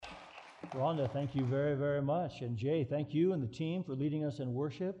Rhonda, thank you very, very much. And Jay, thank you and the team for leading us in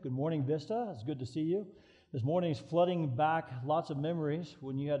worship. Good morning, Vista. It's good to see you. This morning is flooding back lots of memories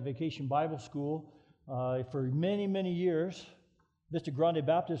when you had Vacation Bible School. For many, many years, Vista Grande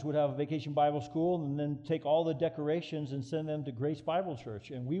Baptist would have a Vacation Bible School and then take all the decorations and send them to Grace Bible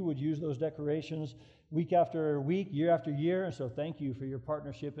Church. And we would use those decorations week after week, year after year. And so thank you for your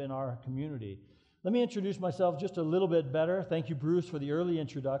partnership in our community. Let me introduce myself just a little bit better. Thank you, Bruce, for the early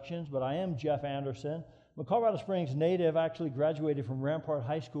introductions, but I am Jeff Anderson. I'm a Colorado Springs native, actually graduated from Rampart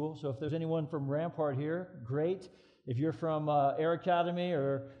High School, so if there's anyone from Rampart here, great. If you're from Air Academy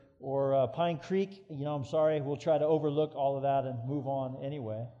or Pine Creek, I'm sorry, we'll try to overlook all of that and move on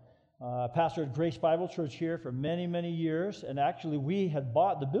anyway. Pastored Grace Bible Church here for many, many years, and actually we had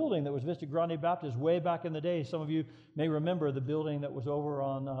bought the building that was Vista Grande Baptist way back in the day. Some of you may remember the building that was over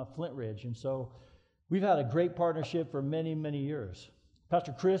on Flint Ridge, and so we've had a great partnership for many, many years.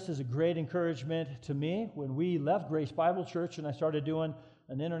 Pastor Chris is a great encouragement to me. When we left Grace Bible Church and I started doing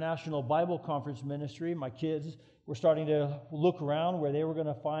an international Bible conference ministry, my kids were starting to look around where they were going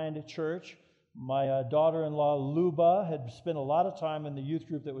to find a church. My daughter-in-law, Luba, had spent a lot of time in the youth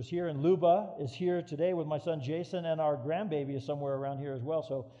group that was here, and Luba is here today with my son Jason, and our grandbaby is somewhere around here as well.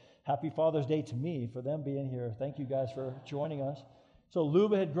 So happy Father's Day to me for them being here. Thank you guys for joining us. So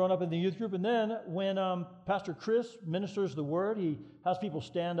Luba had grown up in the youth group, and then when Pastor Chris ministers the word, he has people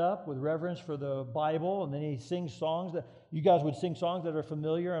stand up with reverence for the Bible, and then he sings songs that you guys would sing songs that are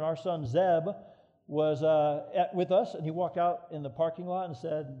familiar. And our son Zeb was with us, and he walked out in the parking lot and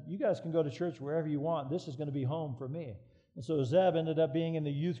said, "You guys can go to church wherever you want. This is going to be home for me." And so Zeb ended up being in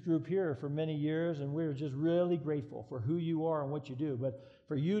the youth group here for many years, and we're just really grateful for who you are and what you do. But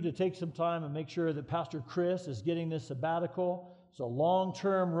for you to take some time and make sure that Pastor Chris is getting this sabbatical, it's a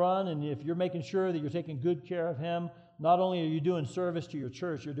long-term run, and if you're making sure that you're taking good care of him, not only are you doing service to your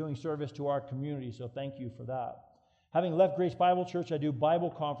church, you're doing service to our community, so thank you for that. Having left Grace Bible Church, I do Bible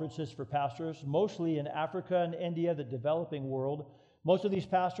conferences for pastors, mostly in Africa and India, the developing world. Most of these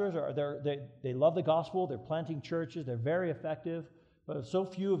pastors, they love the gospel, they're planting churches, they're very effective, but so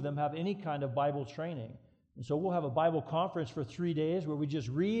few of them have any kind of Bible training. And so we'll have a Bible conference for 3 days where we just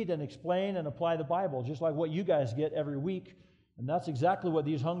read and explain and apply the Bible, just like what you guys get every week. And that's exactly what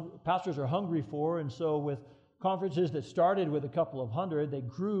these pastors are hungry for. And so with conferences that started with a couple of hundred, they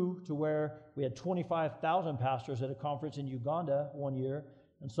grew to where we had 25,000 pastors at a conference in Uganda one year.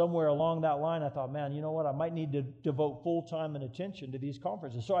 And somewhere along that line, I thought, man, you know what? I might need to devote full time and attention to these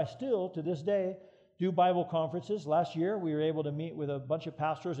conferences. So I still, to this day, do Bible conferences. Last year, we were able to meet with a bunch of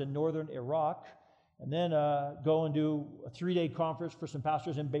pastors in northern Iraq, and then go and do a 3-day conference for some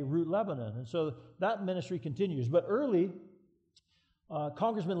pastors in Beirut, Lebanon. And so that ministry continues. But early,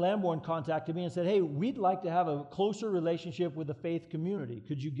 Congressman Lamborn contacted me and said, "Hey, we'd like to have a closer relationship with the faith community.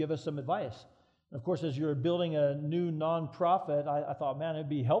 Could you give us some advice?" And of course, as you're building a new nonprofit, I thought, man, it'd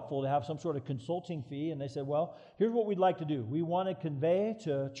be helpful to have some sort of consulting fee. And they said, well, here's what we'd like to do. We want to convey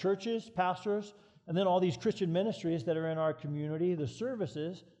to churches, pastors, and then all these Christian ministries that are in our community the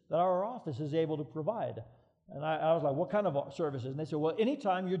services that our office is able to provide. And I was like, what kind of services? And they said, well,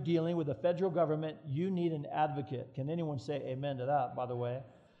 anytime you're dealing with the federal government, you need an advocate. Can anyone say amen to that, by the way?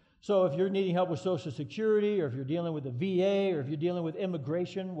 So if you're needing help with Social Security, or if you're dealing with the VA, or if you're dealing with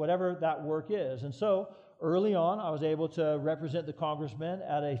immigration, whatever that work is. And so early on, I was able to represent the congressman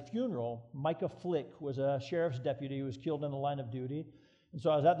at a funeral. Micah Flick was a sheriff's deputy who was killed in the line of duty. And so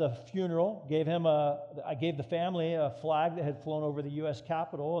I was at the funeral, I gave the family a flag that had flown over the U.S.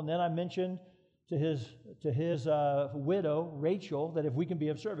 Capitol, and then I mentioned to his widow, Rachel, that if we can be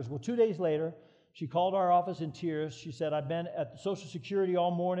of service. Well, 2 days later, she called our office in tears. She said, "I've been at Social Security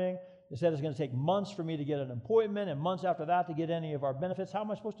all morning. They said it's going to take months for me to get an appointment and months after that to get any of our benefits. How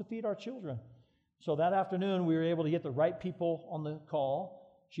am I supposed to feed our children?" So that afternoon, we were able to get the right people on the call.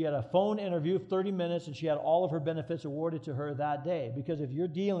 She had a phone interview of 30 minutes, and she had all of her benefits awarded to her that day. Because if you're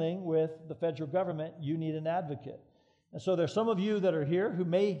dealing with the federal government, you need an advocate. And so there's some of you that are here who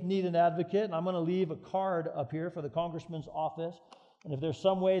may need an advocate, and I'm going to leave a card up here for the congressman's office. And if there's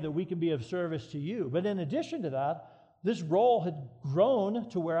some way that we can be of service to you. But in addition to that, this role had grown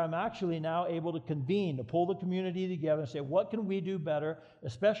to where I'm actually now able to convene, to pull the community together and say, what can we do better,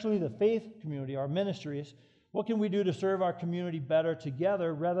 especially the faith community, our ministries, what can we do to serve our community better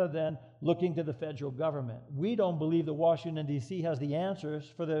together rather than looking to the federal government? We don't believe that Washington, D.C. has the answers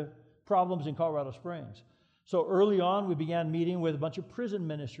for the problems in Colorado Springs. So early on, we began meeting with a bunch of prison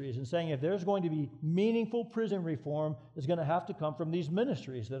ministries and saying if there's going to be meaningful prison reform, it's going to have to come from these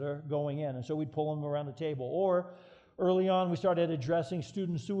ministries that are going in. And so we'd pull them around the table. Or early on, we started addressing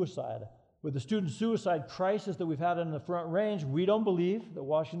student suicide. With the student suicide crisis that we've had in the Front Range, we don't believe that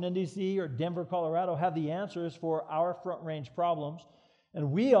Washington, D.C. or Denver, Colorado have the answers for our Front Range problems.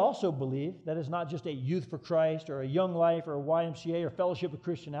 And we also believe that it's not just a Youth for Christ or a Young Life or a YMCA or Fellowship of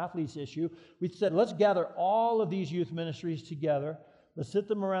Christian Athletes issue. We said, let's gather all of these youth ministries together. Let's sit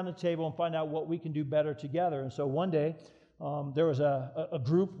them around the table and find out what we can do better together. And so one day, there was a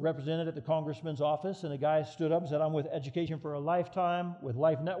group represented at the congressman's office, and a guy stood up and said, I'm with Education for a Lifetime, with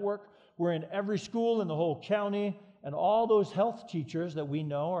Life Network. We're in every school in the whole county, and all those health teachers that we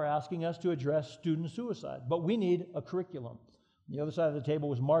know are asking us to address student suicide. But we need a curriculum. On the other side of the table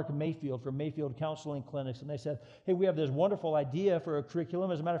was Mark Mayfield from Mayfield Counseling Clinics, and they said, hey, we have this wonderful idea for a curriculum.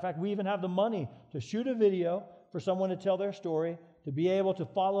 As a matter of fact, we even have the money to shoot a video for someone to tell their story, to be able to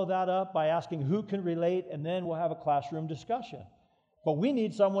follow that up by asking who can relate, and then we'll have a classroom discussion. But we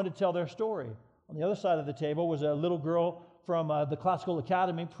need someone to tell their story. On the other side of the table was a little girl from the Classical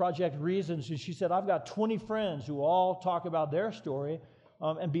Academy, Project Reasons, and she said, I've got 20 friends who all talk about their story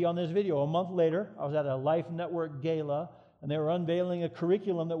and be on this video. A month later, I was at a Life Network gala, and they were unveiling a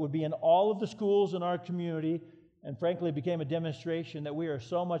curriculum that would be in all of the schools in our community, and frankly, it became a demonstration that we are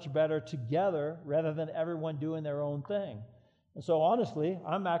so much better together rather than everyone doing their own thing. And so honestly,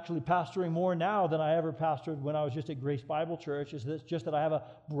 I'm actually pastoring more now than I ever pastored when I was just at Grace Bible Church. It's just that I have a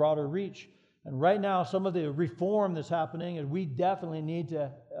broader reach. And right now, some of the reform that's happening is we definitely need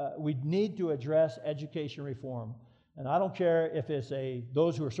to address education reform. And I don't care if it's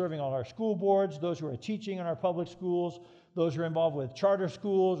those who are serving on our school boards, those who are teaching in our public schools, those who are involved with charter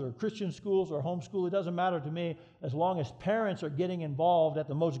schools or Christian schools or homeschool. It doesn't matter to me as long as parents are getting involved at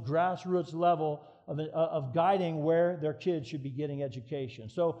the most grassroots level of guiding where their kids should be getting education.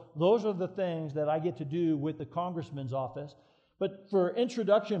 So those are the things that I get to do with the congressman's office. But for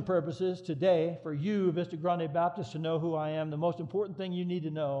introduction purposes today, for you, Vista Grande Baptist, to know who I am, the most important thing you need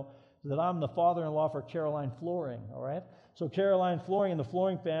to know is that I'm the father-in-law for Caroline Flooring, all right? So Caroline Flooring and the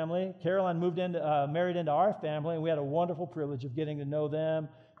Flooring family, Caroline married into our family, and we had a wonderful privilege of getting to know them.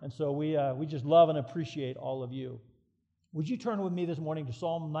 And so we just love and appreciate all of you. Would you turn with me this morning to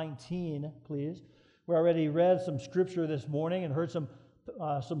Psalm 19, please? We already read some scripture this morning and heard some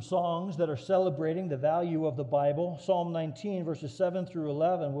songs that are celebrating the value of the Bible. Psalm 19, verses 7 through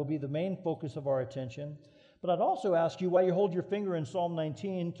 11 will be the main focus of our attention. But I'd also ask you, while you hold your finger in Psalm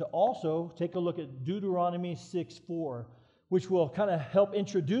 19, to also take a look at Deuteronomy 6:4, which will kind of help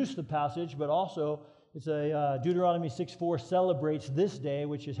introduce the passage, but also it's Deuteronomy 6:4 celebrates this day,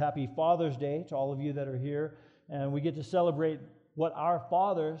 which is Happy Father's Day to all of you that are here. And we get to celebrate what our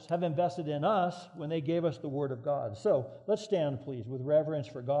fathers have invested in us when they gave us the Word of God. So let's stand, please, with reverence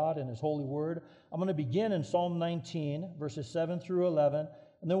for God and His holy Word. I'm going to begin in Psalm 19, verses 7 through 11,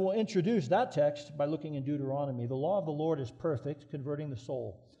 and then we'll introduce that text by looking in Deuteronomy. The law of the Lord is perfect, converting the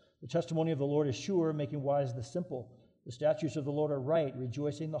soul. The testimony of the Lord is sure, making wise the simple. The statutes of the Lord are right,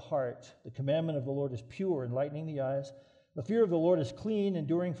 rejoicing the heart. The commandment of the Lord is pure, enlightening the eyes. The fear of the Lord is clean,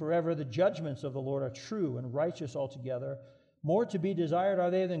 enduring forever. The judgments of the Lord are true and righteous altogether. More to be desired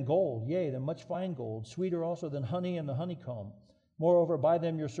are they than gold, yea, than much fine gold, sweeter also than honey and the honeycomb. Moreover, by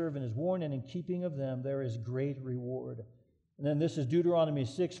them your servant is warned, and in keeping of them there is great reward. And then this is Deuteronomy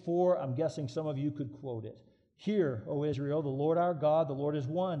 6:4. I'm guessing some of you could quote it. Hear, O Israel, the Lord our God, the Lord is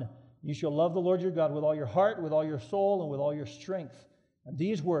one. You shall love the Lord your God with all your heart, with all your soul, and with all your strength. And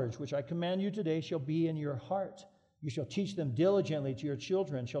these words which I command you today shall be in your heart. You shall teach them diligently to your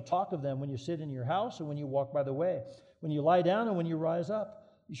children, shall talk of them when you sit in your house and when you walk by the way, when you lie down and when you rise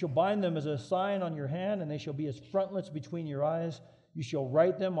up. You shall bind them as a sign on your hand, and they shall be as frontlets between your eyes. You shall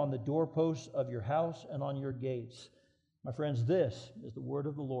write them on the doorposts of your house and on your gates. My friends, this is the word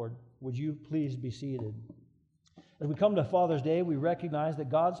of the Lord. Would you please be seated? As we come to Father's Day, we recognize that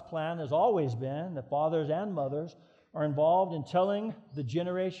God's plan has always been that fathers and mothers are involved in telling the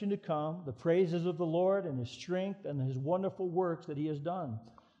generation to come the praises of the Lord and His strength and His wonderful works that He has done.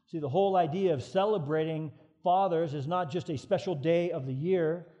 See, the whole idea of celebrating fathers is not just a special day of the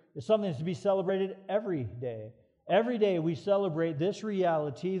year. It's something that's to be celebrated every day. Every day we celebrate this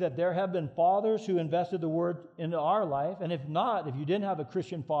reality that there have been fathers who invested the Word into our life. And if not, if you didn't have a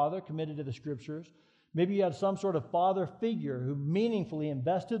Christian father committed to the Scriptures, maybe you had some sort of father figure who meaningfully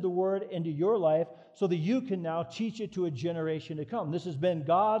invested the Word into your life so that you can now teach it to a generation to come. This has been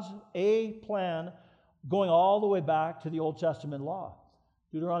God's plan going all the way back to the Old Testament law.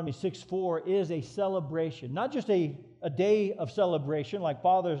 Deuteronomy 6:4 is a celebration, not just a day of celebration like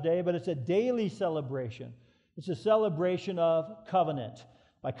Father's Day, but it's a daily celebration. It's a celebration of covenant.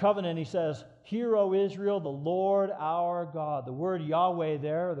 By covenant, he says, "Hear, O Israel, the Lord our God." The word Yahweh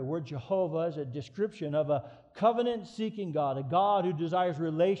there, the word Jehovah, is a description of a covenant-seeking God, a God who desires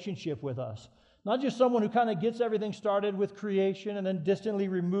relationship with us. Not just someone who kind of gets everything started with creation and then distantly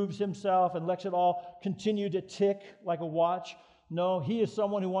removes himself and lets it all continue to tick like a watch. No, he is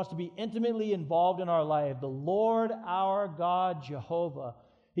someone who wants to be intimately involved in our life. The Lord our God, Jehovah.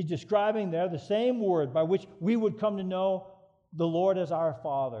 He's describing there the same word by which we would come to know the Lord as our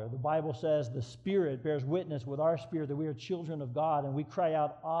Father. The Bible says the Spirit bears witness with our spirit that we are children of God, and we cry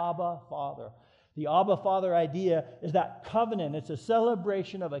out, "Abba, Father." The Abba, Father idea is that covenant. It's a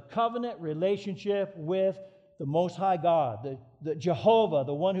celebration of a covenant relationship with the Most High God, the Jehovah,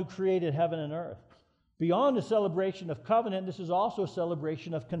 the one who created heaven and earth. Beyond a celebration of covenant, this is also a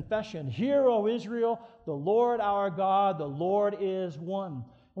celebration of confession. "Hear, O Israel, the Lord our God, the Lord is one."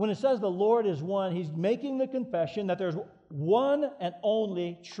 When it says the Lord is one, he's making the confession that there's one and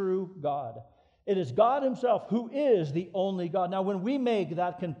only true God. It is God himself who is the only God. Now, when we make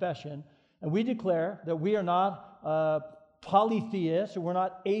that confession and we declare that we are not polytheists or we're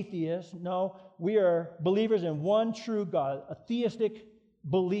not atheists, no, we are believers in one true God, a theistic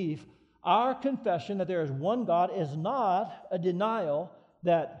belief, our confession that there is one God is not a denial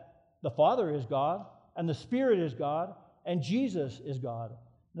that the Father is God and the Spirit is God and Jesus is God.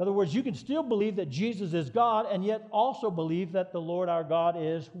 In other words, you can still believe that Jesus is God and yet also believe that the Lord our God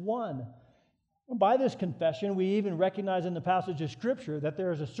is one. And by this confession, we even recognize in the passage of Scripture that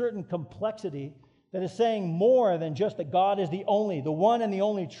there is a certain complexity that is saying more than just that God is the one and the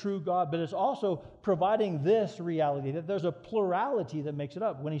only true God, but it's also providing this reality, that there's a plurality that makes it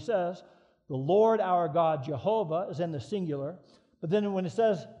up. When he says, the Lord our God, Jehovah, is in the singular, but then when it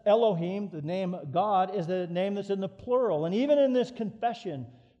says Elohim, the name God, is the name that's in the plural. And even in this confession,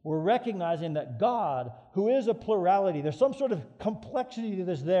 we're recognizing that God, who is a plurality, there's some sort of complexity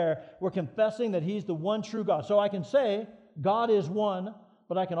that's there. We're confessing that he's the one true God. So I can say God is one,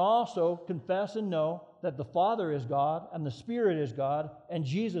 but I can also confess and know that the Father is God and the Spirit is God and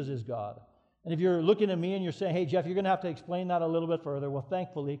Jesus is God. And if you're looking at me and you're saying, "Hey, Jeff, you're going to have to explain that a little bit further," well,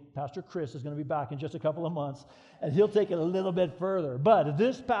 thankfully, Pastor Chris is going to be back in just a couple of months, and he'll take it a little bit further. But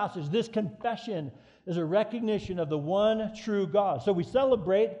this passage, this confession, is a recognition of the one true God. So we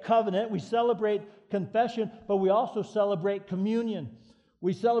celebrate covenant, we celebrate confession, but we also celebrate communion.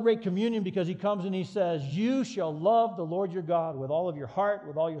 We celebrate communion because he comes and he says, "You shall love the Lord your God with all of your heart,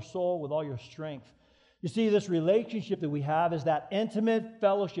 with all your soul, with all your strength." You see, this relationship that we have is that intimate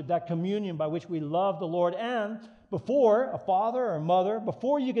fellowship, that communion by which we love the Lord. And before a father or mother,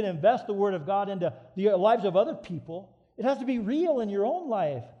 before you can invest the Word of God into the lives of other people, it has to be real in your own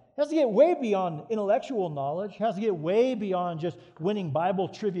life. It has to get way beyond intellectual knowledge. It has to get way beyond just winning Bible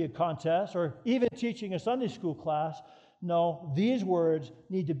trivia contests or even teaching a Sunday school class. No, these words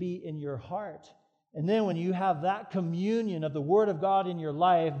need to be in your heart. And then when you have that communion of the Word of God in your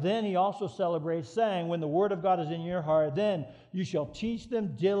life, then he also celebrates saying, when the Word of God is in your heart, then you shall teach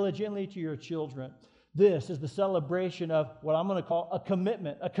them diligently to your children. This is the celebration of what I'm going to call a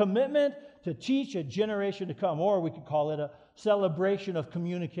commitment to teach a generation to come, or we could call it a celebration of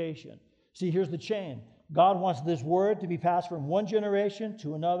communication. See, here's the chain. God wants this Word to be passed from one generation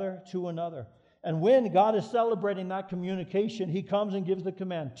to another to another. And when God is celebrating that communication, he comes and gives the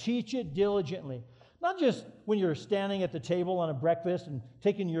command, teach it diligently. Not just when you're standing at the table on a breakfast and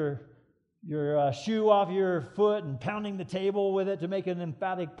taking your shoe off your foot and pounding the table with it to make an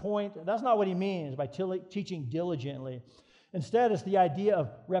emphatic point. That's not what he means by teaching diligently. Instead, it's the idea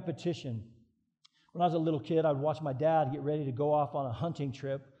of repetition. When I was a little kid, I'd watch my dad get ready to go off on a hunting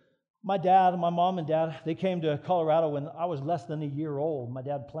trip. My mom and dad, they came to Colorado when I was less than a year old. My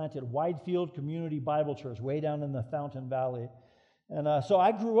dad planted Widefield Community Bible Church way down in the Fountain Valley. And so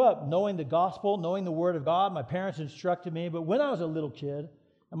I grew up knowing the gospel, knowing the Word of God. My parents instructed me. But when I was a little kid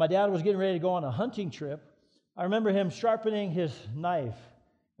and my dad was getting ready to go on a hunting trip, I remember him sharpening his knife.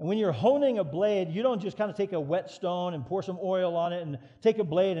 And when you're honing a blade, you don't just kind of take a whetstone and pour some oil on it and take a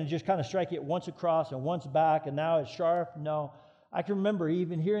blade and just kind of strike it once across and once back and now it's sharp. No. I can remember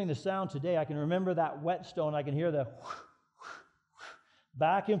even hearing the sound today. I can remember that whetstone. I can hear the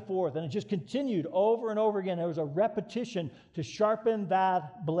back and forth. And it just continued over and over again. There was a repetition to sharpen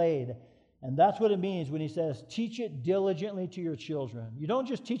that blade. And that's what it means when he says, teach it diligently to your children. You don't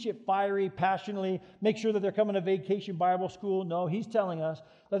just teach it fiery, passionately, make sure that they're coming to Vacation Bible School. No, he's telling us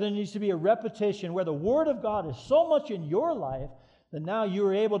that there needs to be a repetition where the Word of God is so much in your life that now you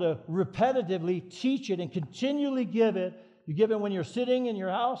are able to repetitively teach it and continually give it. You give it when you're sitting in your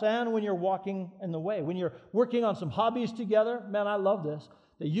house and when you're walking in the way. When you're working on some hobbies together, man, I love this,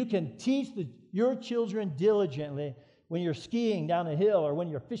 that you can teach your children diligently when you're skiing down a hill, or when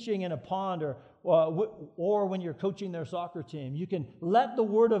you're fishing in a pond, or when you're coaching their soccer team. You can let the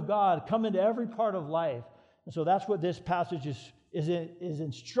Word of God come into every part of life. And so that's what this passage is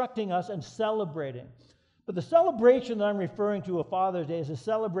instructing us and celebrating. But the celebration that I'm referring to of Father's Day is a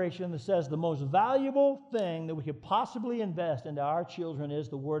celebration that says the most valuable thing that we could possibly invest into our children is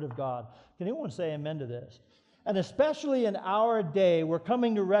the Word of God. Can anyone say amen to this? And especially in our day, we're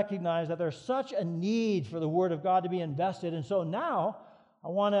coming to recognize that there's such a need for the Word of God to be invested. And so now I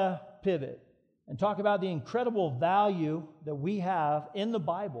want to pivot and talk about the incredible value that we have in the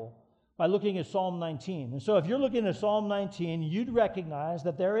Bible by looking at Psalm 19. And so if you're looking at Psalm 19, you'd recognize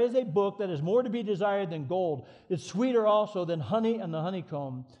that there is a book that is more to be desired than gold. It's sweeter also than honey and the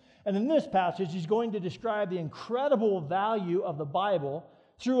honeycomb. And in this passage, he's going to describe the incredible value of the Bible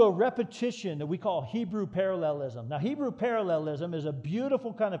through a repetition that we call Hebrew parallelism. Now, Hebrew parallelism is a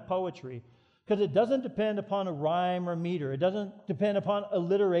beautiful kind of poetry because it doesn't depend upon a rhyme or meter. It doesn't depend upon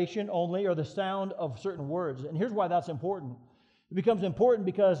alliteration only or the sound of certain words. And here's why that's important. It becomes important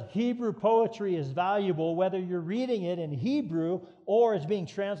because Hebrew poetry is valuable whether you're reading it in Hebrew or it's being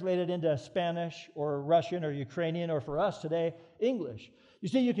translated into Spanish or Russian or Ukrainian or, for us today, English. You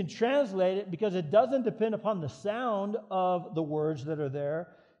see, you can translate it because it doesn't depend upon the sound of the words that are there.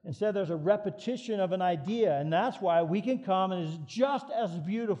 Instead, there's a repetition of an idea, and that's why we can come, and it's just as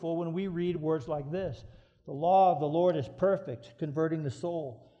beautiful when we read words like this. The law of the Lord is perfect, converting the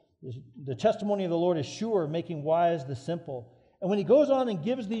soul. The testimony of the Lord is sure, making wise the simple. And when he goes on and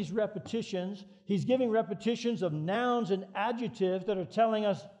gives these repetitions, he's giving repetitions of nouns and adjectives that are telling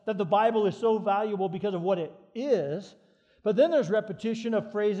us that the Bible is so valuable because of what it is. But then there's repetition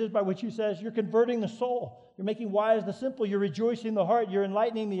of phrases by which he says, you're converting the soul. You're making wise the simple. You're rejoicing the heart. You're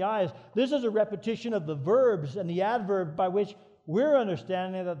enlightening the eyes. This is a repetition of the verbs and the adverbs by which we're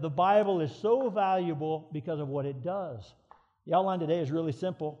understanding that the Bible is so valuable because of what it does. The outline today is really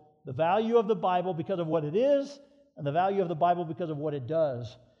simple. The value of the Bible because of what it is, and the value of the Bible because of what it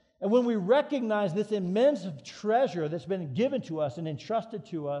does. And when we recognize this immense treasure that's been given to us and entrusted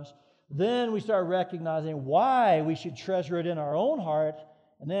to us, then we start recognizing why we should treasure it in our own heart,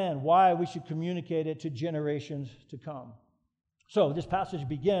 and then why we should communicate it to generations to come. So this passage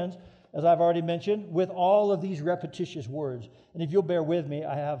begins, as I've already mentioned, with all of these repetitious words. And if you'll bear with me,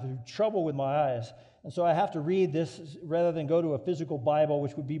 I have trouble with my eyes. And so I have to read this rather than go to a physical Bible,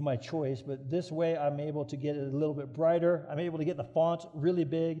 which would be my choice. But this way, I'm able to get it a little bit brighter. I'm able to get the font really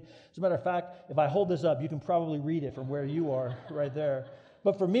big. As a matter of fact, if I hold this up, you can probably read it from where you are right there.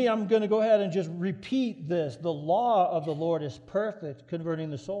 But for me, I'm going to go ahead and just repeat this. The law of the Lord is perfect,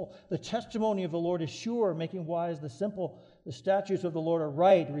 converting the soul. The testimony of the Lord is sure, making wise the simple. The statutes of the Lord are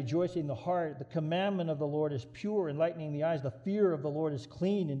right, rejoicing the heart. The commandment of the Lord is pure, enlightening the eyes. The fear of the Lord is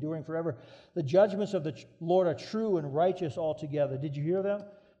clean, enduring forever. The judgments of the Lord are true and righteous altogether. Did you hear them?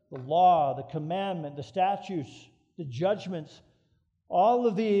 The law, the commandment, the statutes, the judgments, all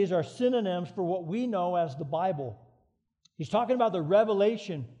of these are synonyms for what we know as the Bible. He's talking about the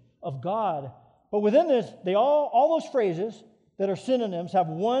revelation of God. But within this, all those phrases that are synonyms have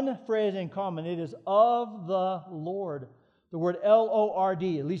one phrase in common. It is of the Lord. The word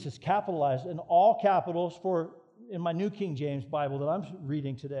L-O-R-D, at least it's capitalized in all capitals in my New King James Bible that I'm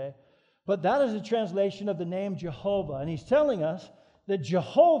reading today. But that is a translation of the name Jehovah. And he's telling us that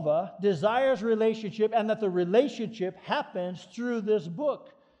Jehovah desires relationship and that the relationship happens through this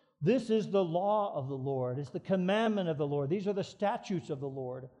book. This is the law of the Lord. It's the commandment of the Lord. These are the statutes of the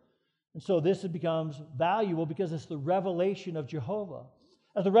Lord. And so this becomes valuable because it's the revelation of Jehovah.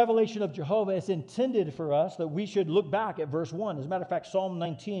 As the revelation of Jehovah, it's intended for us that we should look back at verse 1. As a matter of fact, Psalm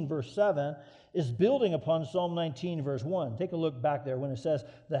 19, verse 7 is building upon Psalm 19, verse 1. Take a look back there when it says,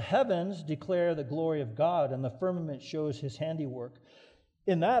 the heavens declare the glory of God, and the firmament shows his handiwork.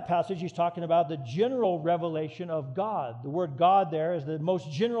 In that passage, he's talking about the general revelation of God. The word God there is the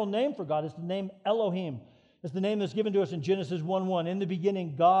most general name for God. It's the name Elohim. It's the name that's given to us in Genesis 1:1. In the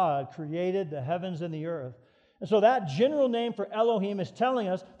beginning, God created the heavens and the earth. And so that general name for Elohim is telling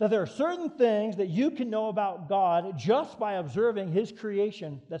us that there are certain things that you can know about God just by observing his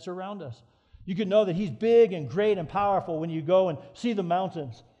creation that's around us. You can know that he's big and great and powerful when you go and see the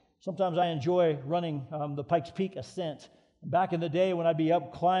mountains. Sometimes I enjoy running the Pikes Peak ascent. Back in the day when I'd be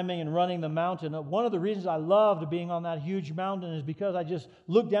up climbing and running the mountain, one of the reasons I loved being on that huge mountain is because I just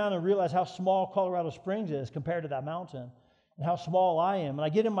looked down and realized how small Colorado Springs is compared to that mountain and how small I am. And I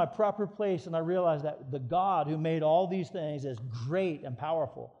get in my proper place and I realize that the God who made all these things is great and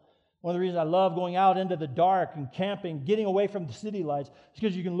powerful. One of the reasons I love going out into the dark and camping, getting away from the city lights, is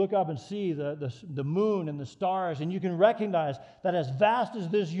because you can look up and see the moon and the stars, and you can recognize that as vast as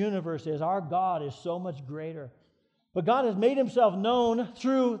this universe is, our God is so much greater. But God has made himself known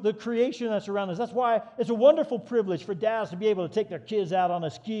through the creation that's around us. That's why it's a wonderful privilege for dads to be able to take their kids out on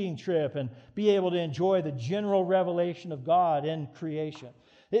a skiing trip and be able to enjoy the general revelation of God in creation.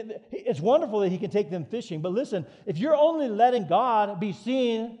 It's wonderful that he can take them fishing. But listen, if you're only letting God be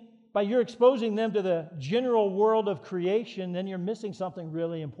seen by you're exposing them to the general world of creation, then you're missing something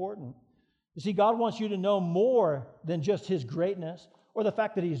really important. You see, God wants you to know more than just his greatness or the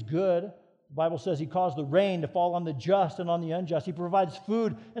fact that he's good. The Bible says he caused the rain to fall on the just and on the unjust. He provides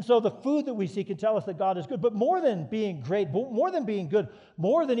food. And so the food that we see can tell us that God is good. But more than being great, more than being good,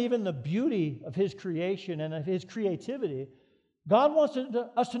 more than even the beauty of his creation and of his creativity, God wants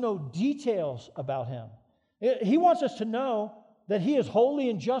us to know details about him. He wants us to know that he is holy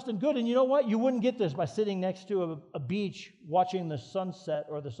and just and good. And you know what? You wouldn't get this by sitting next to a beach watching the sunset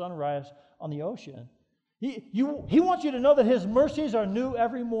or the sunrise on the ocean. He wants you to know that his mercies are new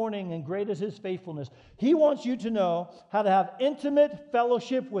every morning and great is his faithfulness. He wants you to know how to have intimate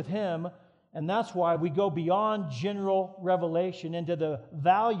fellowship with him, and that's why we go beyond general revelation into the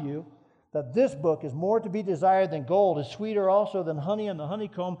value that this book is more to be desired than gold, is sweeter also than honey and the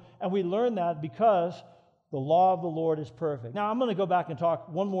honeycomb, and we learn that because the law of the Lord is perfect. Now, I'm going to go back and talk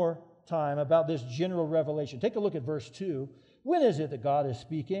one more time about this general revelation. Take a look at verse 2. When is it that God is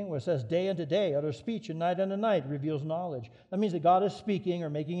speaking? Well, it says day unto day, utters speech, and night unto night reveals knowledge. That means that God is speaking or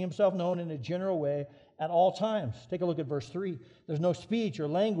making himself known in a general way at all times. Take a look at verse 3. There's no speech or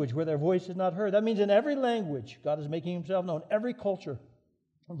language where their voice is not heard. That means in every language, God is making himself known, every culture.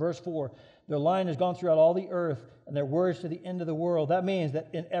 Verse 4, their line has gone throughout all the earth, and their words to the end of the world. That means that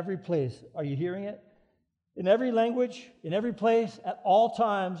in every place, are you hearing it? In every language, in every place, at all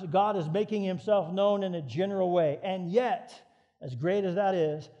times, God is making himself known in a general way. And yet, as great as that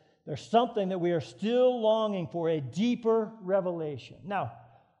is, there's something that we are still longing for, a deeper revelation. Now,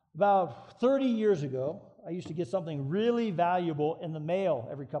 about 30 years ago, I used to get something really valuable in the mail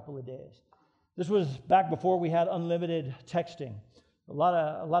every couple of days. This was back before we had unlimited texting. A lot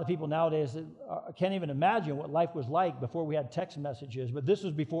of people nowadays can't even imagine what life was like before we had text messages. But this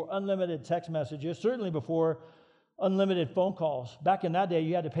was before unlimited text messages, certainly before unlimited phone calls. Back in that day,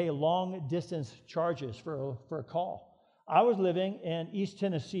 you had to pay long-distance charges for a call. I was living in East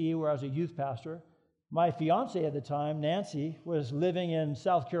Tennessee, where I was a youth pastor. My fiance at the time, Nancy, was living in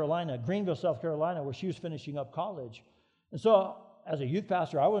South Carolina, Greenville, South Carolina, where she was finishing up college. And so as a youth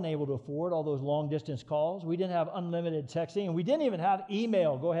pastor, I wasn't able to afford all those long-distance calls. We didn't have unlimited texting, and we didn't even have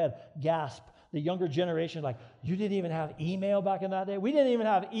email. Go ahead, gasp. The younger generation, like, you didn't even have email back in that day? We didn't even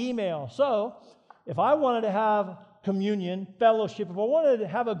have email. So if I wanted to have communion, fellowship, if I wanted to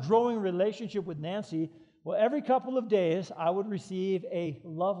have a growing relationship with Nancy, well, every couple of days, I would receive a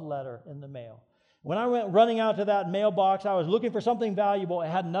love letter in the mail. When I went running out to that mailbox, I was looking for something valuable. It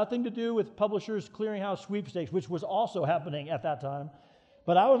had nothing to do with Publishers Clearinghouse sweepstakes, which was also happening at that time.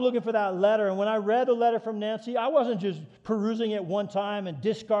 But I was looking for that letter, and when I read the letter from Nancy, I wasn't just perusing it one time and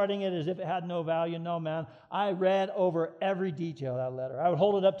discarding it as if it had no value. No, man. I read over every detail of that letter. I would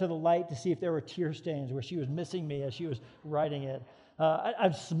hold it up to the light to see if there were tear stains where she was missing me as she was writing it.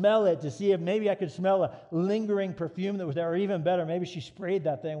 I'd smell it to see if maybe I could smell a lingering perfume that was there, or even better, maybe she sprayed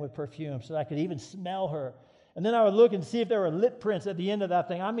that thing with perfume so that I could even smell her. And then I would look and see if there were lip prints at the end of that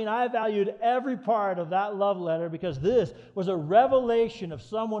thing. I mean, I valued every part of that love letter because this was a revelation of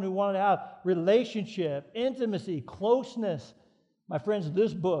someone who wanted to have relationship, intimacy, closeness. My friends,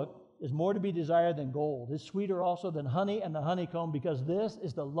 this book is more to be desired than gold. It's sweeter also than honey and the honeycomb because this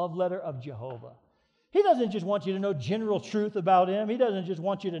is the love letter of Jehovah. He doesn't just want you to know general truth about him. He doesn't just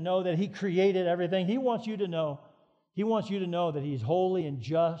want you to know that he created everything. He wants you to know that he's holy and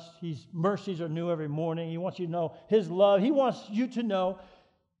just. His mercies are new every morning. He wants you to know his love. He wants you to know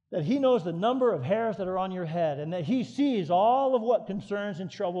that he knows the number of hairs that are on your head and that he sees all of what concerns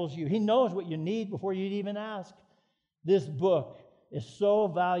and troubles you. He knows what you need before you'd even ask. This book is so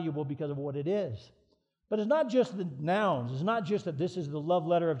valuable because of what it is. But it's not just the nouns. It's not just that this is the love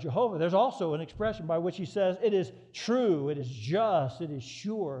letter of Jehovah. There's also an expression by which he says it is true, it is just, it is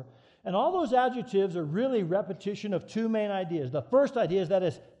sure. And all those adjectives are really repetition of two main ideas. The first idea is that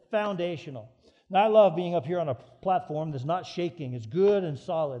it's foundational. Now, I love being up here on a platform that's not shaking. It's good and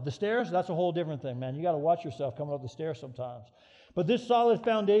solid. The stairs, that's a whole different thing, man. You got to watch yourself coming up the stairs sometimes. But this solid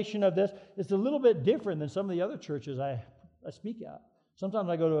foundation of this is a little bit different than some of the other churches I speak at. Sometimes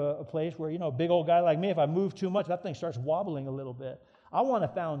I go to a place where, a big old guy like me, if I move too much, that thing starts wobbling a little bit. I want a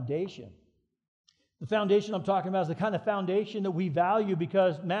foundation. The foundation I'm talking about is the kind of foundation that we value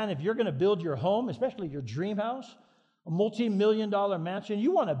because, man, if you're going to build your home, especially your dream house, a multi-million-dollar mansion,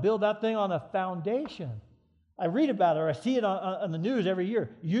 you want to build that thing on a foundation. I read about it or I see it on the news every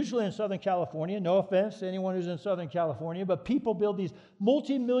year, usually in Southern California. No offense to anyone who's in Southern California, but people build these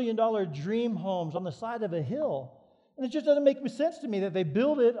multi-million-dollar dream homes on the side of a hill. And it just doesn't make sense to me that they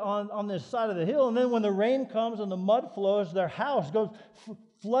build it on this side of the hill, and then when the rain comes and the mud flows, their house goes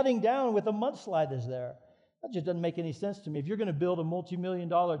flooding down with a mudslide that's there. That just doesn't make any sense to me. If you're going to build a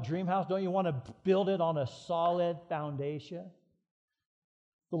multi-million-dollar dream house, don't you want to build it on a solid foundation?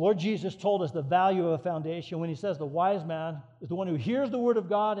 The Lord Jesus told us the value of a foundation when he says the wise man is the one who hears the word of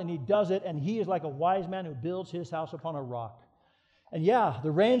God and he does it, and he is like a wise man who builds his house upon a rock. And yeah,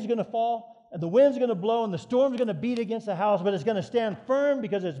 the rain's going to fall, and the wind's going to blow, and the storm's going to beat against the house, but it's going to stand firm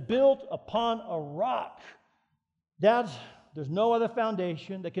because it's built upon a rock. Dads, there's no other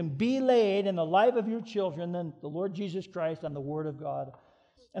foundation that can be laid in the life of your children than the Lord Jesus Christ and the Word of God.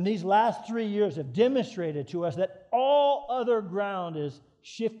 And these last 3 years have demonstrated to us that all other ground is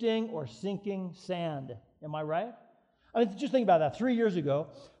shifting or sinking sand. Am I right? I mean, just think about that. 3 years ago,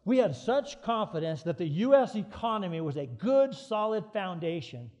 we had such confidence that the U.S. economy was a good, solid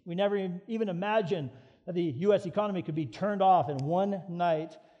foundation. We never even imagined that the U.S. economy could be turned off in one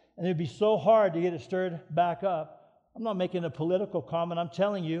night, and it would be so hard to get it stirred back up. I'm not making a political comment. I'm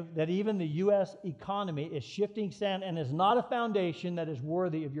telling you that even the U.S. economy is shifting sand and is not a foundation that is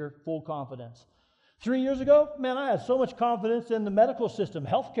worthy of your full confidence. 3 years ago, man, I had so much confidence in the medical system,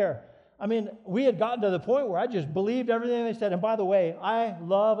 healthcare. I mean, we had gotten to the point where I just believed everything they said. And by the way, I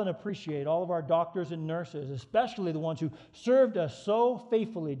love and appreciate all of our doctors and nurses, especially the ones who served us so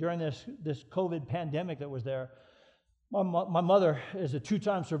faithfully during this COVID pandemic that was there. My mother is a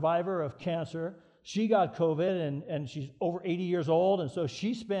 2-time survivor of cancer. She got COVID, and she's over 80 years old, and so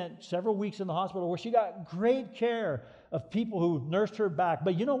she spent several weeks in the hospital where she got great care of people who nursed her back.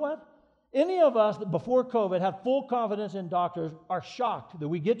 But you know what? Any of us that before COVID had full confidence in doctors are shocked that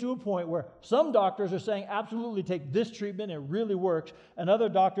we get to a point where some doctors are saying, absolutely take this treatment, it really works, and other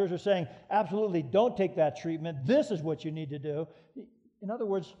doctors are saying, absolutely don't take that treatment, this is what you need to do. In other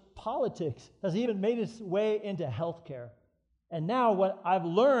words, politics has even made its way into healthcare. And now what I've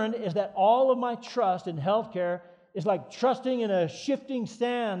learned is that all of my trust in healthcare is like trusting in a shifting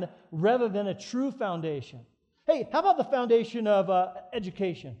sand rather than a true foundation. Hey, how about the foundation of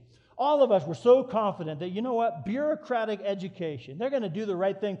education? All of us were so confident that, you know what, bureaucratic education, they're going to do the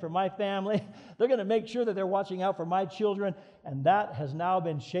right thing for my family. They're going to make sure that they're watching out for my children. And that has now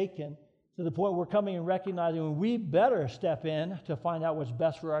been shaken to the point we're coming and recognizing we better step in to find out what's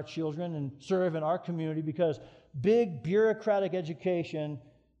best for our children and serve in our community, because big bureaucratic education,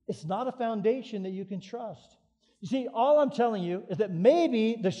 it's not a foundation that you can trust. You see, all I'm telling you is that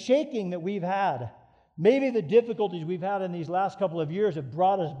maybe the shaking that we've had, maybe the difficulties we've had in these last couple of years have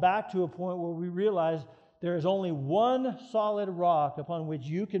brought us back to a point where we realize there is only one solid rock upon which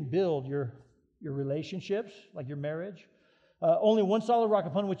you can build your relationships, like your marriage. Only one solid rock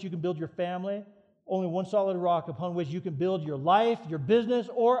upon which you can build your family. Only one solid rock upon which you can build your life, your business,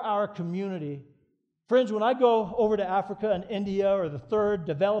 or our community. Friends, when I go over to Africa and India or the third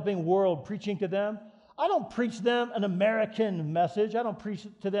developing world preaching to them, I don't preach them an American message. I don't preach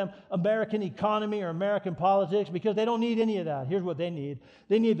to them American economy or American politics, because they don't need any of that. Here's what they need.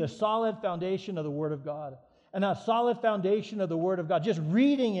 They need the solid foundation of the Word of God. And that solid foundation of the Word of God, just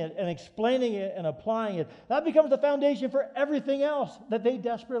reading it and explaining it and applying it, that becomes the foundation for everything else that they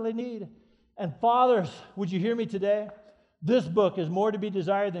desperately need. And fathers, would you hear me today? This book is more to be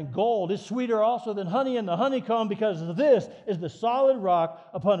desired than gold. It's sweeter also than honey in the honeycomb, because this is the solid rock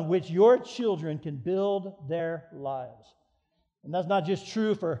upon which your children can build their lives. And that's not just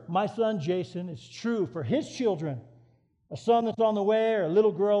true for my son Jason, it's true for his children. A son that's on the way or a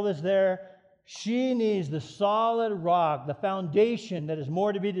little girl that's there, she needs the solid rock, the foundation that is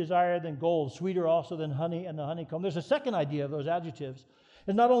more to be desired than gold, sweeter also than honey and the honeycomb. There's a second idea of those adjectives.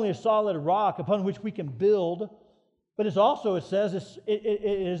 It's not only a solid rock upon which we can build, but it's also, it says, it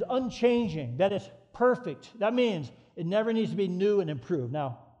is unchanging, that it's perfect. That means it never needs to be new and improved.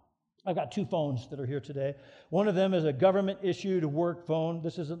 Now, I've got 2 phones that are here today. One of them is a government-issued work phone.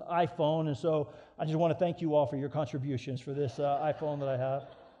 This is an iPhone, and so I just want to thank you all for your contributions for this iPhone that I have.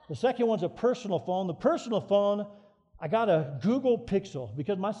 The second one's a personal phone. The personal phone, I got a Google Pixel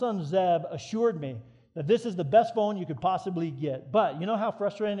because my son Zeb assured me that this is the best phone you could possibly get. But you know how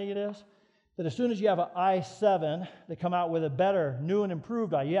frustrating it is? That as soon as you have an i7, they come out with a better, new and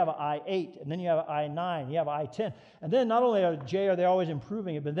improved you have an i8, and then you have an i9, you have an i10. And then not only are they always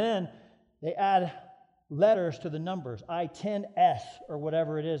improving it, but then they add letters to the numbers, i10s or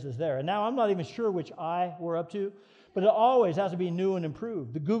whatever it is there. And now I'm not even sure which I we're up to, but it always has to be new and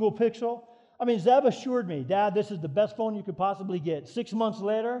improved. The Google Pixel, I mean, Zeb assured me, Dad, this is the best phone you could possibly get. 6 months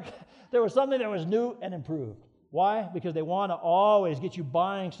later, there was something that was new and improved. Why? Because they want to always get you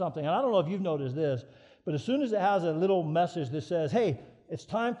buying something. And I don't know if you've noticed this, but as soon as it has a little message that says, hey, it's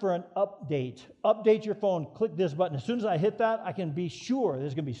time for an update. Update your phone. Click this button. As soon as I hit that, I can be sure this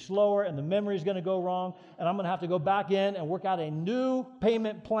is going to be slower and the memory is going to go wrong, and I'm going to have to go back in and work out a new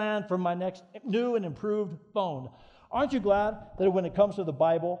payment plan for my next new and improved phone. Aren't you glad that when it comes to the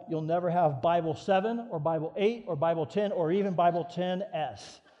Bible, you'll never have Bible 7 or Bible 8 or Bible 10 or even Bible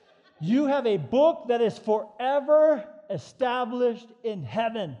 10s? You have a book that is forever established in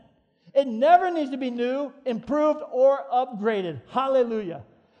heaven. It never needs to be new, improved, or upgraded. Hallelujah.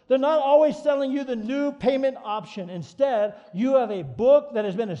 They're not always selling you the new payment option. Instead, you have a book that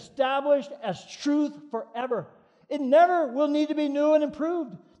has been established as truth forever. It never will need to be new and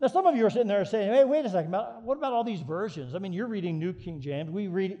improved. Now, some of you are sitting there saying, hey, wait a second, what about all these versions? I mean, you're reading New King James. We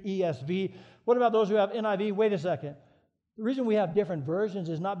read ESV. What about those who have NIV? Wait a second. The reason we have different versions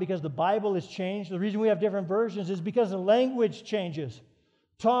is not because the Bible has changed. The reason we have different versions is because the language changes.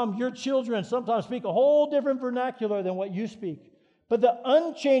 Tom, your children sometimes speak a whole different vernacular than what you speak. But the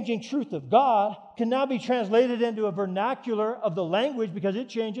unchanging truth of God can now be translated into a vernacular of the language because it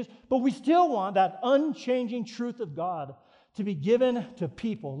changes. But we still want that unchanging truth of God to be given to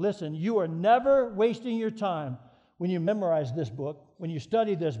people. Listen, you are never wasting your time when you memorize this book, when you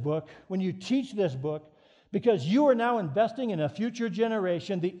study this book, when you teach this book, because you are now investing in a future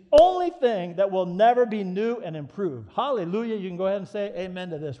generation, the only thing that will never be new and improved. Hallelujah. You can go ahead and say amen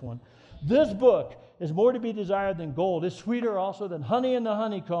to this one. This book is more to be desired than gold. It's sweeter also than honey in the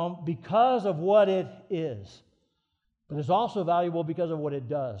honeycomb because of what it is. But it's also valuable because of what it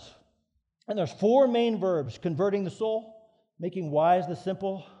does. And there's 4 main verbs: converting the soul, making wise the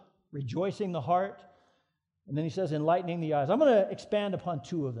simple, rejoicing the heart, and then he says enlightening the eyes. I'm going to expand upon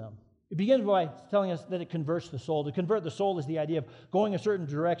 2 of them. It begins by telling us that it converts the soul. To convert the soul is the idea of going a certain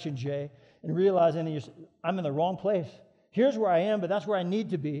direction, Jay, and realizing that I'm in the wrong place. Here's where I am, but that's where I need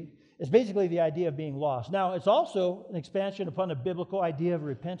to be. It's basically the idea of being lost. Now, it's also an expansion upon a biblical idea of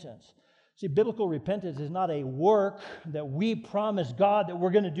repentance. See, biblical repentance is not a work that we promise God that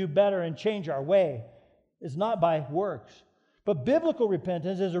we're going to do better and change our way. It's not by works. But biblical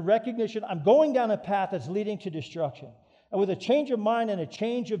repentance is a recognition I'm going down a path that's leading to destruction. And with a change of mind and a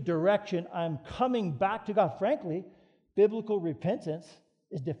change of direction, I'm coming back to God. Frankly, biblical repentance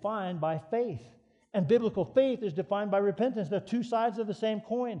is defined by faith. And biblical faith is defined by repentance. They're 2 sides of the same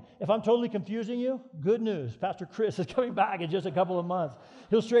coin. If I'm totally confusing you, good news. Pastor Chris is coming back in just a couple of months.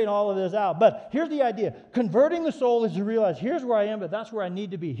 He'll straighten all of this out. But here's the idea. Converting the soul is to realize, here's where I am, but that's where I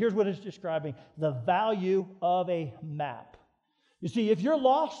need to be. Here's what it's describing: the value of a map. You see, if you're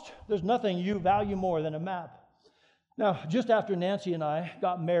lost, there's nothing you value more than a map. Now, just after Nancy and I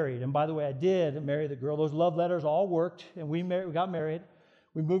got married, and by the way, I did marry the girl. Those love letters all worked, and we got married.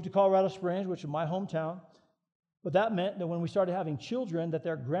 We moved to Colorado Springs, which is my hometown. But that meant that when we started having children, that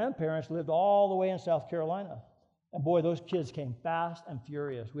their grandparents lived all the way in South Carolina. And boy, those kids came fast and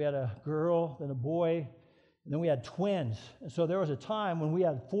furious. We had a girl, then a boy, and then we had twins. And so there was a time when we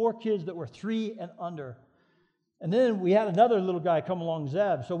had 4 kids that were 3 and under. And then we had another little guy come along,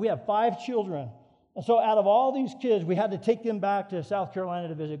 Zeb. So we had 5 children. And so out of all these kids, we had to take them back to South Carolina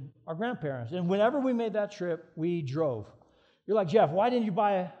to visit our grandparents. And whenever we made that trip, we drove. You're like, Jeff, why didn't you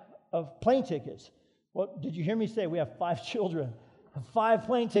buy plane tickets? Well, did you hear me say we have 5 children? 5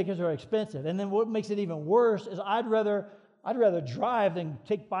 plane tickets are expensive. And then what makes it even worse is I'd rather drive than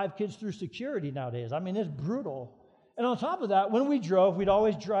take 5 kids through security nowadays. I mean, it's brutal. And on top of that, when we drove, we'd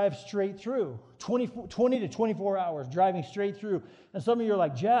always drive straight through, 20 to 24 hours driving straight through. And some of you are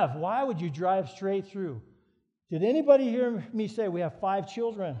like, Jeff, why would you drive straight through? Did anybody hear me say we have 5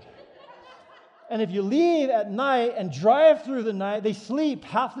 children? And if you leave at night and drive through the night, they sleep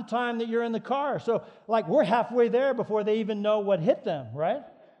half the time that you're in the car. So, like, we're halfway there before they even know what hit them, right?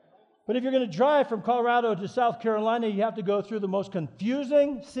 But if you're going to drive from Colorado to South Carolina, you have to go through the most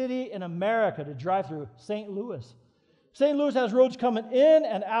confusing city in America to drive through, St. Louis. St. Louis has roads coming in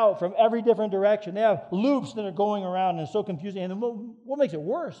and out from every different direction. They have loops that are going around, and it's so confusing. And what makes it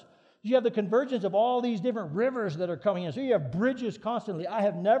worse? You have the convergence of all these different rivers that are coming in. So you have bridges constantly. I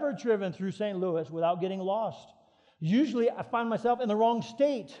have never driven through St. Louis without getting lost. Usually I find myself in the wrong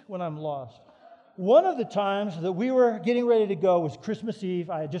state when I'm lost. One of the times that we were getting ready to go was Christmas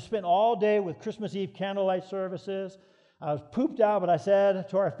Eve. I had just spent all day with Christmas Eve candlelight services. I was pooped out, but I said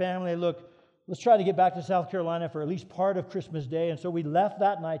to our family, look, let's try to get back to South Carolina for at least part of Christmas Day. And so we left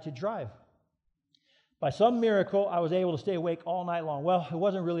that night to drive. By some miracle, I was able to stay awake all night long. Well, it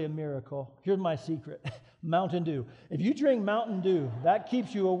wasn't really a miracle. Here's my secret. Mountain Dew. If you drink Mountain Dew, that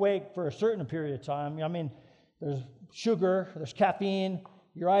keeps you awake for a certain period of time. I mean, there's sugar, there's caffeine,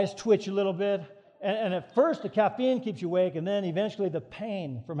 your eyes twitch a little bit. And at first, the caffeine keeps you awake, and then eventually the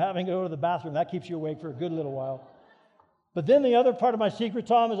pain from having to go to the bathroom, that keeps you awake for a good little while. But then the other part of my secret,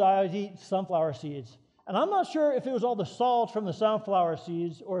 Tom, is I always eat sunflower seeds. And I'm not sure if it was all the salt from the sunflower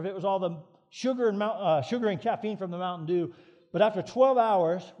seeds or if it was all the sugar and caffeine from the Mountain Dew. But after 12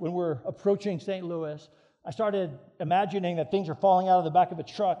 hours, when we're approaching St. Louis, I started imagining that things are falling out of the back of a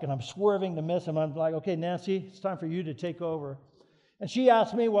truck, and I'm swerving to miss them. I'm like, okay, Nancy, it's time for you to take over. And she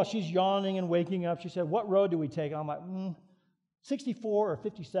asked me while she's yawning and waking up, she said, what road do we take? And I'm like, 64 or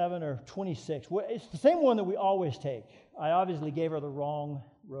 57 or 26. Well, it's the same one that we always take. I obviously gave her the wrong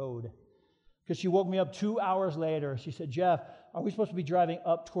road because she woke me up 2 hours later. She said, Jeff, are we supposed to be driving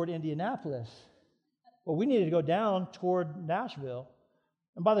up toward Indianapolis? Well, we needed to go down toward Nashville.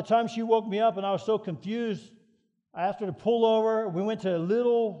 And by the time she woke me up and I was so confused, I asked her to pull over. We went to a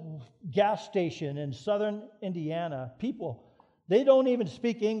little gas station in southern Indiana. People, they don't even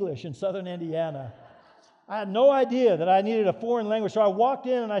speak English in southern Indiana. I had no idea that I needed a foreign language. So I walked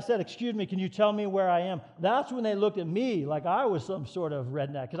in and I said, excuse me, can you tell me where I am? That's when they looked at me like I was some sort of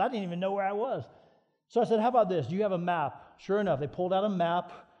redneck because I didn't even know where I was. So I said, how about this? Do you have a map? Sure enough, they pulled out a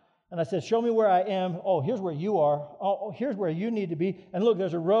map. And I said, show me where I am. Oh, here's where you are. Oh, here's where you need to be. And look,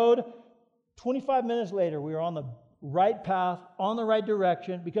 there's a road. 25 minutes later, we were on the right path, on the right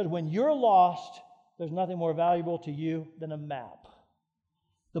direction, because when you're lost, there's nothing more valuable to you than a map.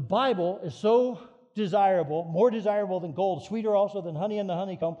 The Bible is so desirable, more desirable than gold, sweeter also than honey in the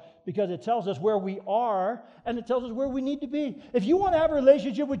honeycomb, because it tells us where we are and it tells us where we need to be. If you want to have a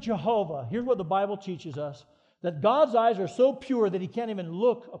relationship with Jehovah, here's what the Bible teaches us. That God's eyes are so pure that He can't even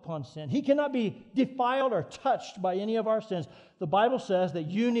look upon sin. He cannot be defiled or touched by any of our sins. The Bible says that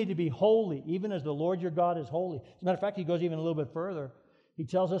you need to be holy, even as the Lord your God is holy. As a matter of fact, He goes even a little bit further. He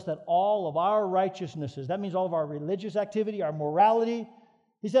tells us that all of our righteousnesses, that means all of our religious activity, our morality,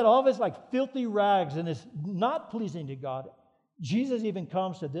 He said all of it's like filthy rags and is not pleasing to God. Jesus even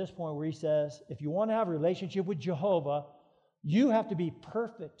comes to this point where He says, if you want to have a relationship with Jehovah, you have to be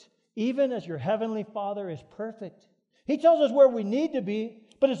perfect. Even as your heavenly Father is perfect. He tells us where we need to be,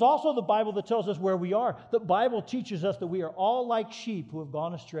 but it's also the Bible that tells us where we are. The Bible teaches us that we are all like sheep who have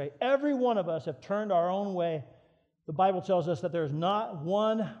gone astray. Every one of us have turned our own way. The Bible tells us that there's not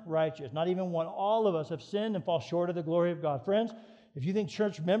one righteous, not even one. All of us have sinned and fall short of the glory of God. Friends, if you think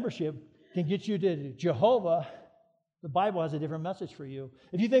church membership can get you to Jehovah, the Bible has a different message for you.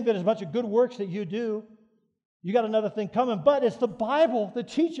 If you think that as much of good works that you do, you got another thing coming. But it's the Bible that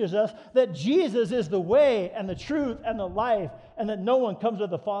teaches us that Jesus is the way and the truth and the life, and that no one comes to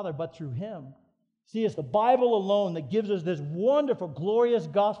the Father but through Him. See, it's the Bible alone that gives us this wonderful, glorious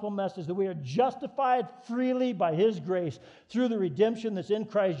gospel message that we are justified freely by His grace through the redemption that's in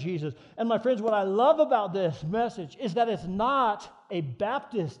Christ Jesus. And my friends, what I love about this message is that it's not a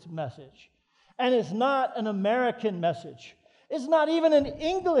Baptist message, and it's not an American message. It's not even an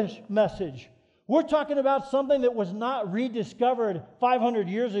English message. We're talking about something that was not rediscovered 500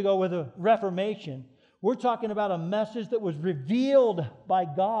 years ago with the Reformation. We're talking about a message that was revealed by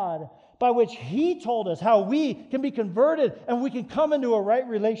God, by which He told us how we can be converted and we can come into a right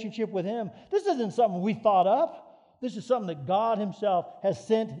relationship with Him. This isn't something we thought up. This is something that God Himself has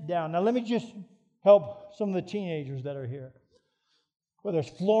sent down. Now, let me just help some of the teenagers that are here. Whether it's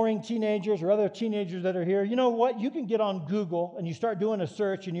flooring teenagers or other teenagers that are here, you know what? You can get on Google and you start doing a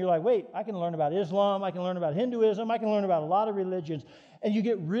search and you're like, wait, I can learn about Islam, I can learn about Hinduism, I can learn about a lot of religions. And you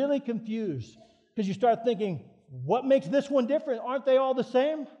get really confused because you start thinking, what makes this one different? Aren't they all the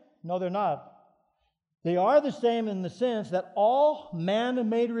same? No, they're not. They are the same in the sense that all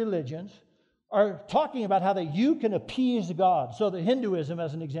man-made religions are talking about how that you can appease God. So the Hinduism,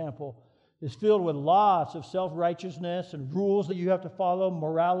 as an example, is filled with lots of self-righteousness and rules that you have to follow,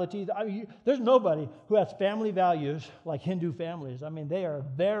 morality. I mean, there's nobody who has family values like Hindu families. I mean, they are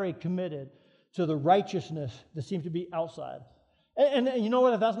very committed to the righteousness that seems to be outside. And you know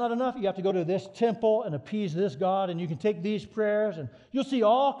what? If that's not enough, you have to go to this temple and appease this God, and you can take these prayers, and you'll see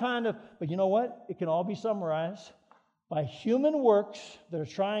all kind of, but you know what? It can all be summarized by human works that are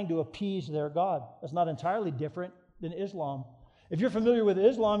trying to appease their God. That's not entirely different than Islam. If you're familiar with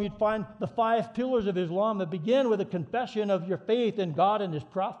Islam, you'd find the 5 pillars of Islam that begin with a confession of your faith in God and His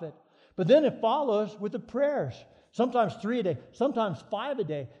prophet. But then it follows with the prayers, sometimes 3 a day, sometimes 5 a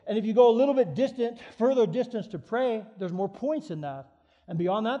day. And if you go a little bit further distance to pray, there's more points in that. And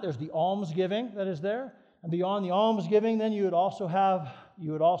beyond that, there's the almsgiving that is there. And beyond the almsgiving, then you would also have,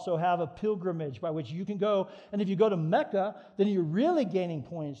 you would also have a pilgrimage by which you can go. And if you go to Mecca, then you're really gaining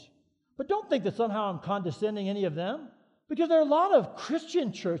points. But don't think that somehow I'm condescending any of them, because there are a lot of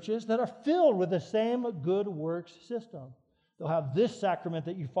Christian churches that are filled with the same good works system. They'll have this sacrament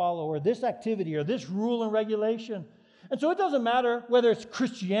that you follow, or this activity, or this rule and regulation. And so it doesn't matter whether it's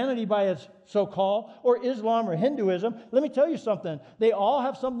Christianity by its so-called, or Islam or Hinduism. Let me tell you something. They all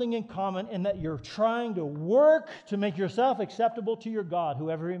have something in common in that you're trying to work to make yourself acceptable to your God,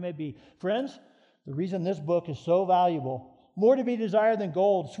 whoever he may be. Friends, the reason this book is so valuable, more to be desired than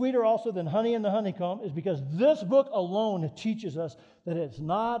gold, sweeter also than honey in the honeycomb, is because this book alone teaches us that it's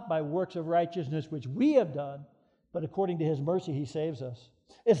not by works of righteousness which we have done, but according to his mercy he saves us.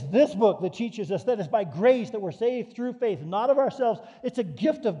 It's this book that teaches us that it's by grace that we're saved through faith, not of ourselves. It's a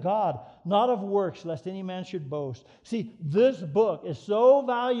gift of God, not of works, lest any man should boast. See, this book is so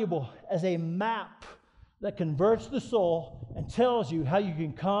valuable as a map that converts the soul and tells you how you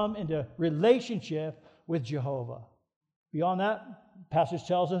can come into relationship with Jehovah. Beyond that, the passage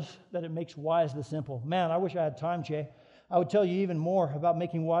tells us that it makes wise the simple. Man, I wish I had time, Jay. I would tell you even more about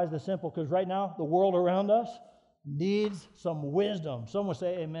making wise the simple, because right now, the world around us needs some wisdom. Some would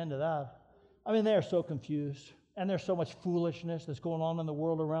say amen to that. I mean, they are so confused, and there's so much foolishness that's going on in the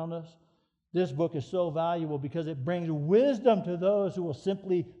world around us. This book is so valuable because it brings wisdom to those who will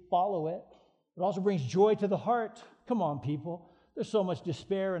simply follow it. It also brings joy to the heart. Come on, people. There's so much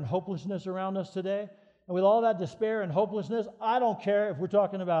despair and hopelessness around us today. And with all that despair and hopelessness, I don't care if we're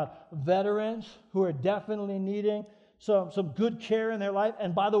talking about veterans who are definitely needing some good care in their life.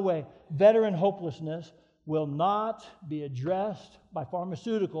 And by the way, veteran hopelessness will not be addressed by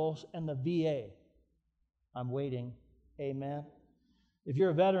pharmaceuticals and the VA. I'm waiting. Amen. If you're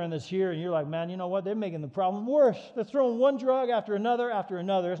a veteran that's here and you're like, man, you know what? They're making the problem worse. They're throwing one drug after another after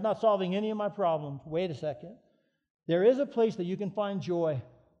another. It's not solving any of my problems. Wait a second. There is a place that you can find joy.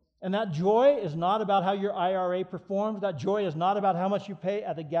 And that joy is not about how your IRA performs. That joy is not about how much you pay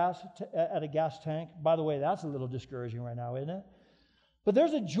at a gas tank. By the way, that's a little discouraging right now, isn't it? But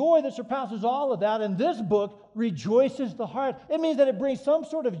there's a joy that surpasses all of that, and this book rejoices the heart. It means that it brings some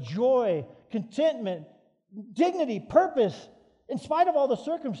sort of joy, contentment, dignity, purpose, in spite of all the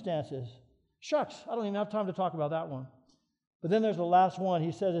circumstances. Shucks, I don't even have time to talk about that one. But then there's the last one.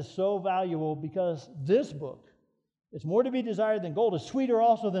 He says it's so valuable because this book, it's more to be desired than gold. It's sweeter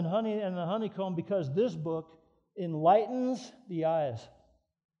also than honey and the honeycomb, because this book enlightens the eyes.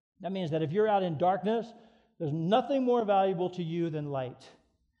 That means that if you're out in darkness, there's nothing more valuable to you than light.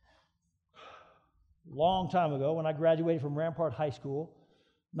 Long time ago, when I graduated from Rampart High School,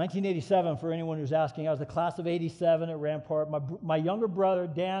 1987, for anyone who's asking, I was the class of 87 at Rampart. My younger brother,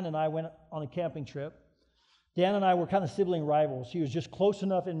 Dan, and I went on a camping trip. Dan and I were kind of sibling rivals. He was just close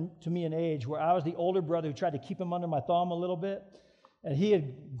enough to me in age where I was the older brother who tried to keep him under my thumb a little bit. And he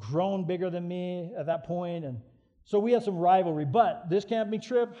had grown bigger than me at that point. And so we had some rivalry. But this camping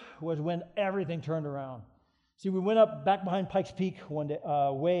trip was when everything turned around. See, we went up back behind Pikes Peak one day,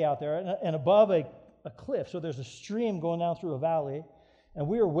 way out there, and above a cliff. So there's a stream going down through a valley. And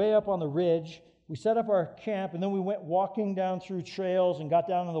we were way up on the ridge. We set up our camp, and then we went walking down through trails and got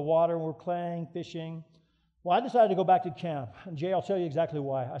down in the water, and we're playing, fishing. Well, I decided to go back to camp, and Jay, I'll tell you exactly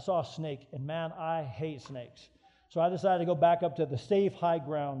why. I saw a snake, and man, I hate snakes. So I decided to go back up to the safe high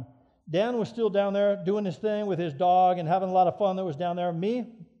ground. Dan was still down there doing his thing with his dog and having a lot of fun that was down there. Me,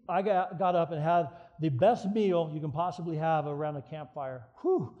 I got up and had the best meal you can possibly have around a campfire.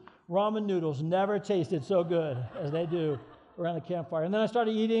 Whew, ramen noodles never tasted so good as they do around a campfire. And then I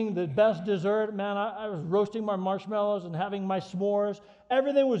started eating the best dessert. Man, I was roasting my marshmallows and having my s'mores.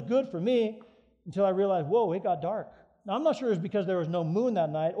 Everything was good for me. Until I realized, whoa, it got dark. Now, I'm not sure it was because there was no moon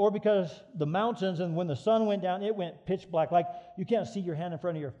that night or because the mountains, and when the sun went down, it went pitch black, like you can't see your hand in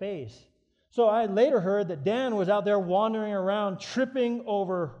front of your face. So I later heard that Dan was out there wandering around, tripping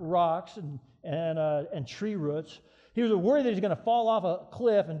over rocks and tree roots. He was worried that he was going to fall off a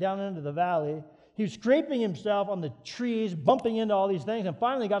cliff and down into the valley. He was scraping himself on the trees, bumping into all these things, and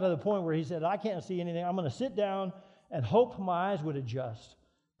finally got to the point where he said, I can't see anything. I'm going to sit down and hope my eyes would adjust.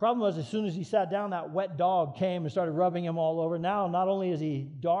 Problem was, as soon as he sat down, that wet dog came and started rubbing him all over. Now, not only is he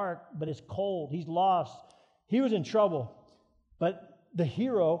dark, but it's cold. He's lost. He was in trouble. But the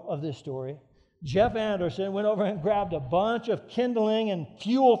hero of this story, Jeff Anderson, went over and grabbed a bunch of kindling and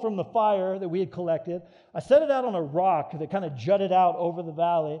fuel from the fire that we had collected. I set it out on a rock that kind of jutted out over the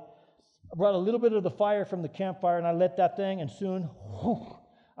valley. I brought a little bit of the fire from the campfire, and I lit that thing, and soon, whew,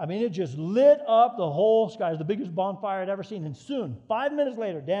 it just lit up the whole sky. It was the biggest bonfire I'd ever seen. And soon, 5 minutes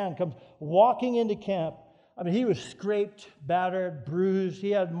later, Dan comes walking into camp. He was scraped, battered, bruised. He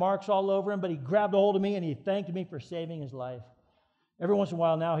had marks all over him, but he grabbed a hold of me and he thanked me for saving his life. Every once in a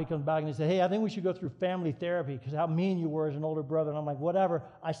while now he comes back and he says, hey, I think we should go through family therapy because how mean you were as an older brother. And I'm like, whatever,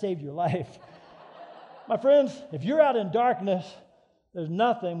 I saved your life. My friends, if you're out in darkness, there's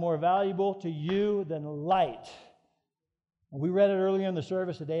nothing more valuable to you than light. And we read it earlier in the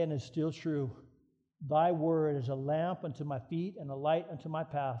service today, and it's still true. Thy word is a lamp unto my feet and a light unto my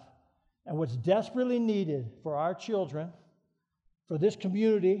path. And what's desperately needed for our children, for this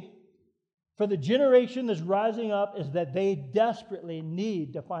community, for the generation that's rising up, is that they desperately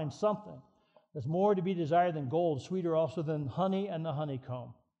need to find something that's more to be desired than gold, sweeter also than honey and the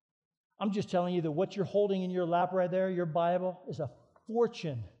honeycomb. I'm just telling you that what you're holding in your lap right there, your Bible, is a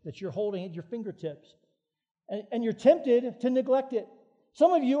fortune that you're holding at your fingertips. And you're tempted to neglect it.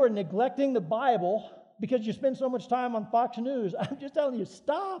 Some of you are neglecting the Bible because you spend so much time on Fox News. I'm just telling you,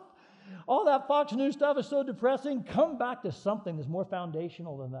 stop. All that Fox News stuff is so depressing. Come back to something that's more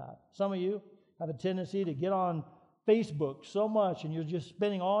foundational than that. Some of you have a tendency to get on Facebook so much, and you're just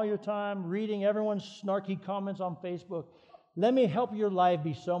spending all your time reading everyone's snarky comments on Facebook. Let me help your life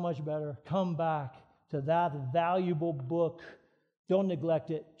be so much better. Come back to that valuable book. Don't neglect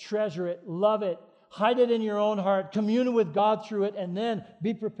it. Treasure it. Love it. Hide it in your own heart. Commune with God through it, and then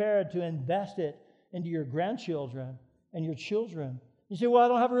be prepared to invest it into your grandchildren and your children. You say, well, I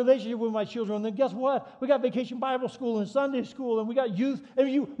don't have a relationship with my children. Then guess what? We got Vacation Bible School and Sunday School, and we got youth. And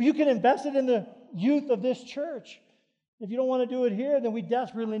you can invest it in the youth of this church. If you don't want to do it here, then we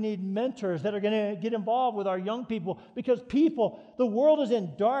desperately need mentors that are going to get involved with our young people, because the world is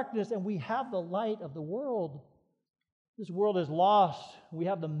in darkness, and we have the light of the world. This world is lost. We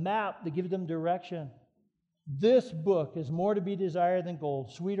have the map that gives them direction. This book is more to be desired than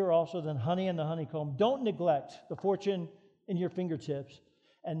gold, sweeter also than honey and the honeycomb. Don't neglect the fortune in your fingertips,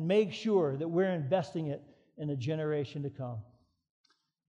 and make sure that we're investing it in a generation to come.